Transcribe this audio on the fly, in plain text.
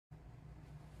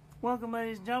Welcome,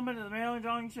 ladies and gentlemen, to the Marilyn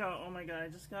Drawing Show. Oh my god, I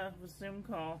just got off a Zoom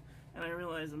call, and I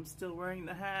realized I'm still wearing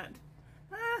the hat.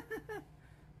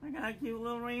 I got a cute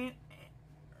little reindeer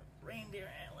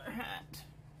antler hat.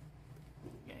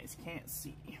 You guys can't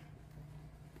see.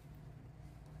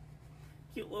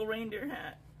 Cute little reindeer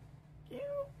hat. Cute.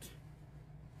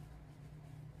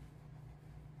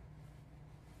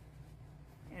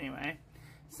 Anyway,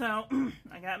 so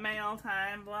I got my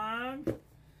all-time vlog.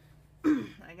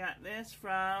 I got this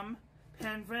from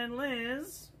pen friend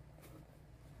Liz,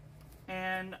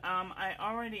 and I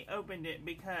already opened it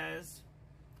because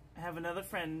I have another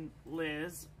friend,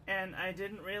 Liz, and I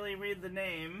didn't really read the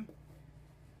name,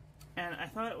 and I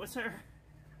thought it was her.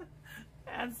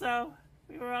 And so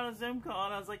we were on a Zoom call,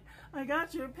 and I was like, I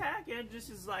got your package. This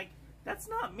is like, that's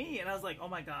not me. And I was like, oh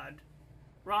my god,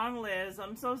 wrong Liz,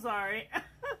 I'm so sorry.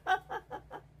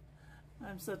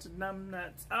 I'm such a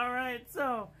numbnuts. Alright,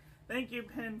 so thank you,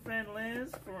 pen friend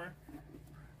Liz, for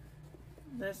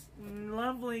this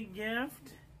lovely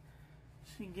gift.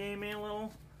 She gave me a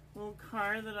little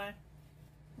card that I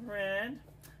read,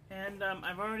 and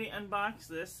I've already unboxed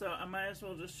this, so I might as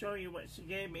well just show you what she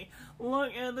gave me.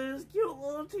 Look at this cute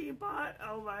little teapot.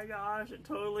 Oh my gosh, it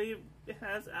totally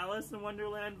has Alice in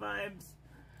Wonderland vibes.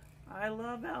 I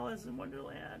love Alice in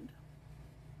Wonderland.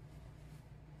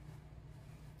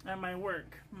 At my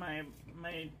work, my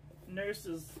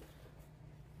nurses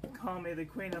call me the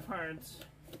Queen of Hearts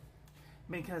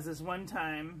because this one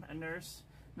time a nurse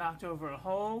knocked over a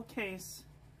whole case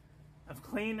of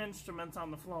clean instruments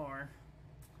on the floor,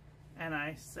 and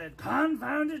I said,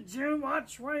 "Confounded you,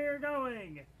 watch where you're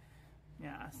going."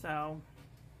 Yeah, so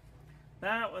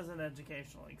that was an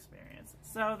educational experience.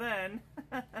 So then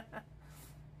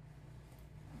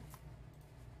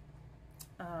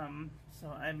so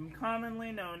I'm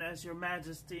commonly known as Your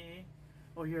Majesty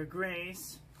or Your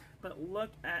Grace, but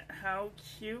look at how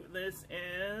cute this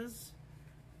is.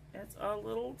 It's a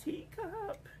little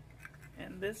teacup,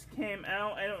 and this came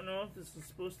out. I don't know if this is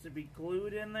supposed to be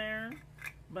glued in there,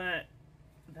 but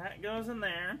that goes in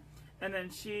there. And then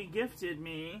she gifted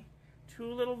me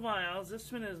two little vials.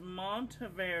 This one is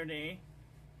Monteverde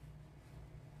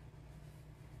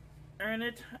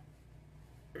Aeronite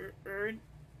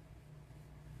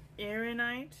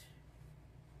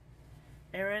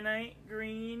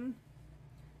green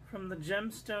from the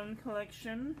Gemstone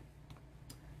collection.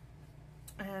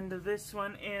 And this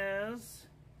one is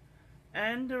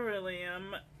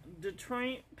Andoryllium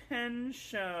Detroit Pen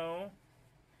Show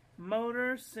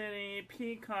Motor City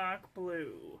Peacock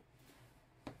Blue.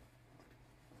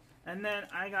 And then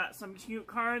I got some cute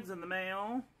cards in the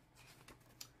mail.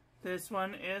 This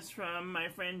one is from my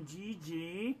friend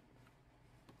Gigi.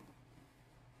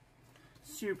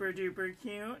 Super duper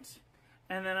cute.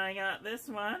 And then I got this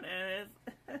one, and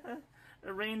it's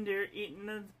a reindeer eating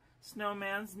the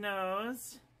snowman's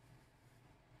nose.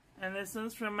 And this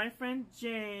one's from my friend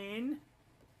Jane.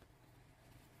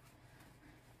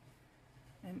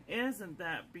 And isn't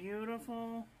that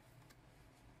beautiful?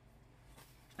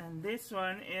 And this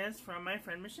one is from my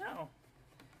friend Michelle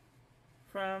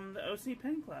from the OC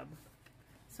Pen Club.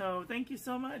 So thank you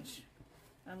so much.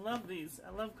 I love these. I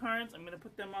love cards. I'm gonna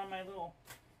put them on my little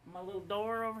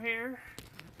door over here.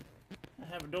 I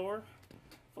have a door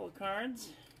full of cards,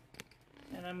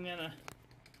 and I'm gonna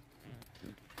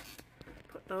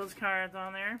put those cards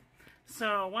on there.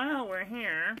 So while we're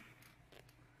here,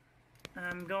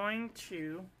 I'm going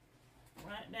to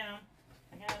write down.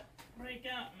 I gotta break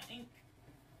out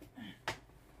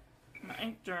my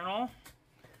ink journal.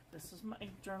 This is my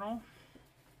ink journal.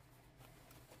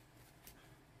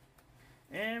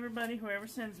 Everybody, whoever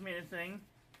sends me anything,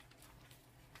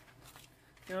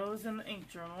 goes in the ink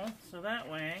journal, so that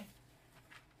way,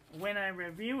 when I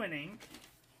review an ink,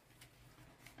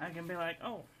 I can be like,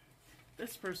 oh,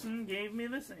 this person gave me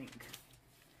this ink.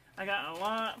 I got a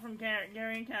lot from Gary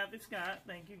and Kathy Scott.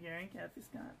 Thank you, Gary and Kathy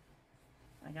Scott.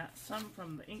 I got some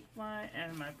from the Inkfly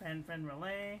and my pen friend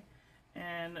Relay,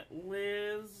 and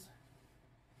Liz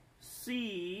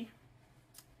C.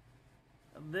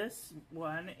 This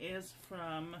one is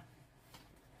from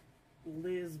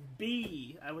Liz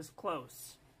B. I was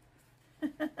close.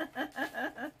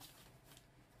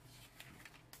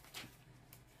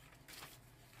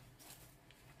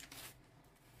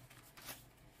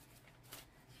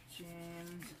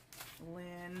 James,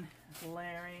 Lynn,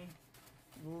 Larry,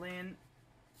 Lynn.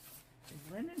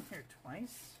 Is Lynn in here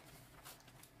twice?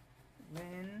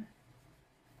 Lynn.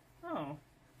 Oh.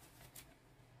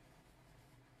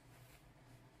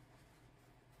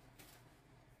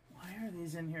 Why are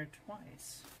these in here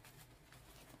twice?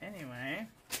 Anyway,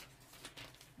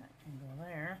 that can go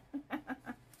there.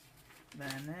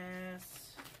 Then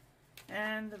this,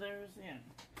 And there's the end.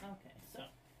 Okay, so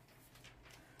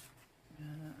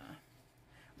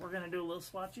we're going to do a little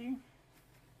swatchy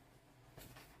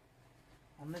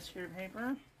on this here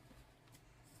paper.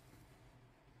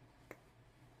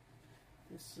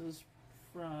 This is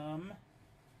from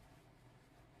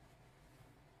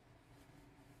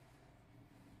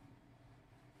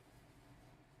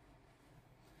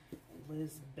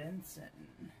Liz Benson.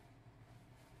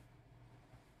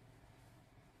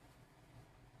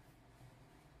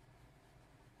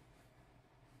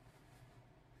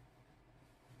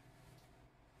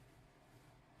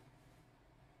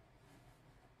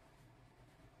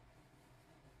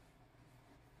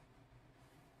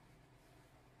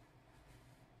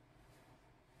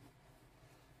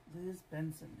 Liz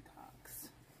Benson-Cox.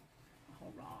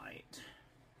 All right.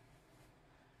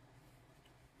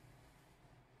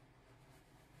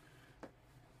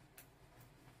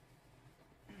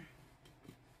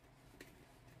 Okay,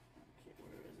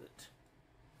 where is it?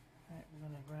 All right, we're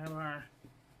gonna grab our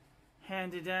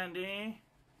handy dandy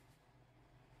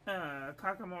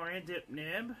Kakamori dip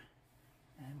nib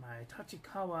and my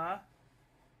Tachikawa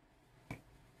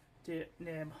dip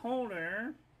nib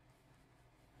holder.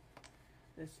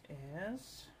 This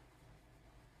is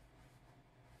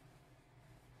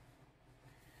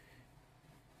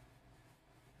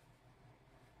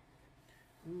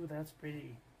ooh, that's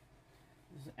pretty.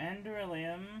 This is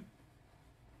Andurilium.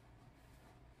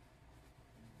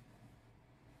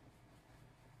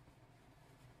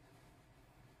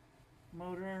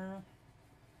 Motor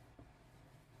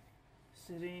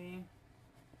City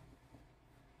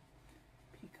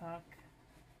Peacock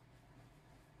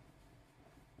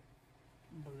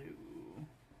Blue.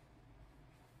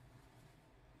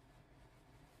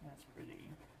 That's pretty.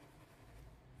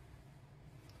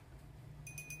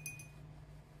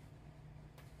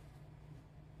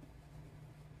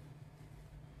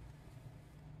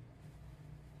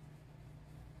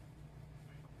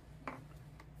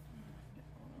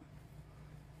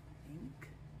 Ink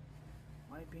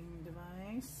wiping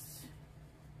device.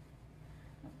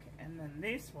 Okay, and then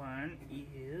this one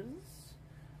is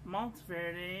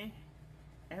Montverde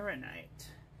Aeronite.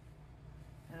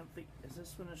 I don't think, is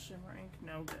this one a shimmer ink?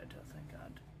 No, good, oh thank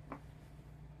God. I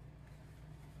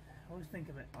always think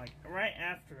of it like right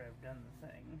after I've done the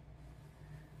thing.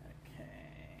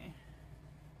 Okay.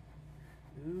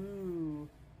 Ooh.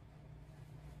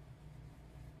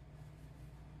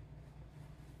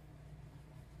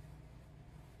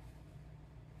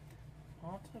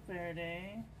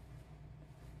 Montverde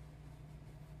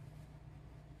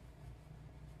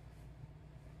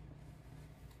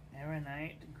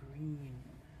Aeronite green.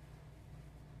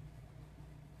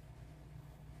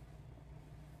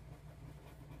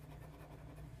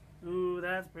 Ooh,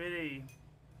 that's pretty.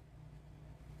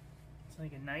 It's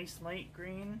like a nice light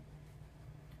green.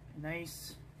 A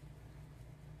nice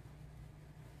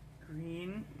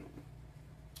green.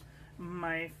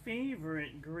 My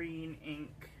favorite green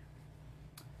ink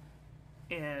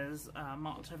is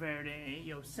Montverde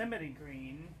Yosemite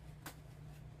green.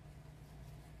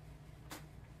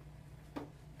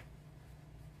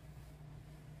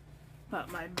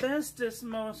 But my bestest,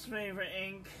 most favorite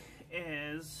ink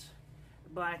is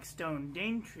Blackstone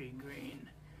Daintree green.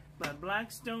 But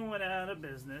Blackstone went out of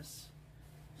business.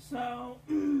 So,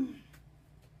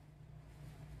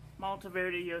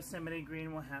 Montverde Yosemite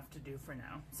green will have to do for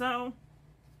now. So,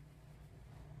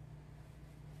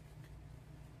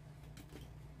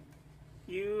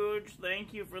 huge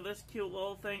thank you for this cute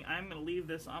little thing. I'm going to leave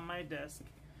this on my desk.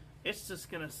 It's just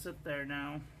going to sit there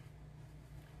now.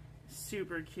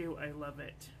 Super cute. I love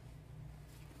it.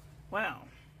 Wow.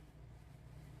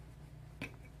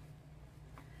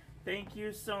 Thank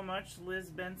you so much, Liz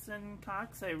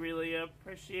Benson-Cox. I really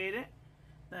appreciate it.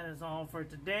 That is all for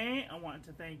today. I want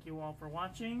to thank you all for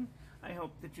watching. I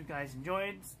hope that you guys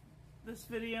enjoyed this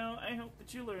video. I hope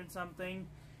that you learned something.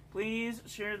 Please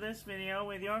share this video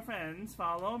with your friends.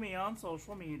 Follow me on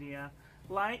social media.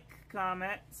 Like,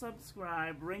 comment,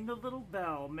 subscribe, ring the little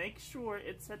bell. Make sure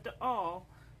it's set to all,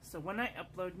 so when I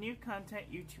upload new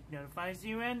content, YouTube notifies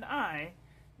you, and I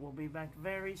will be back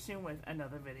very soon with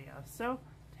another video. So,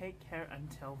 take care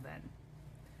until then.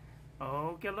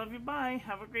 Okay, love you, bye.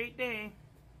 Have a great day.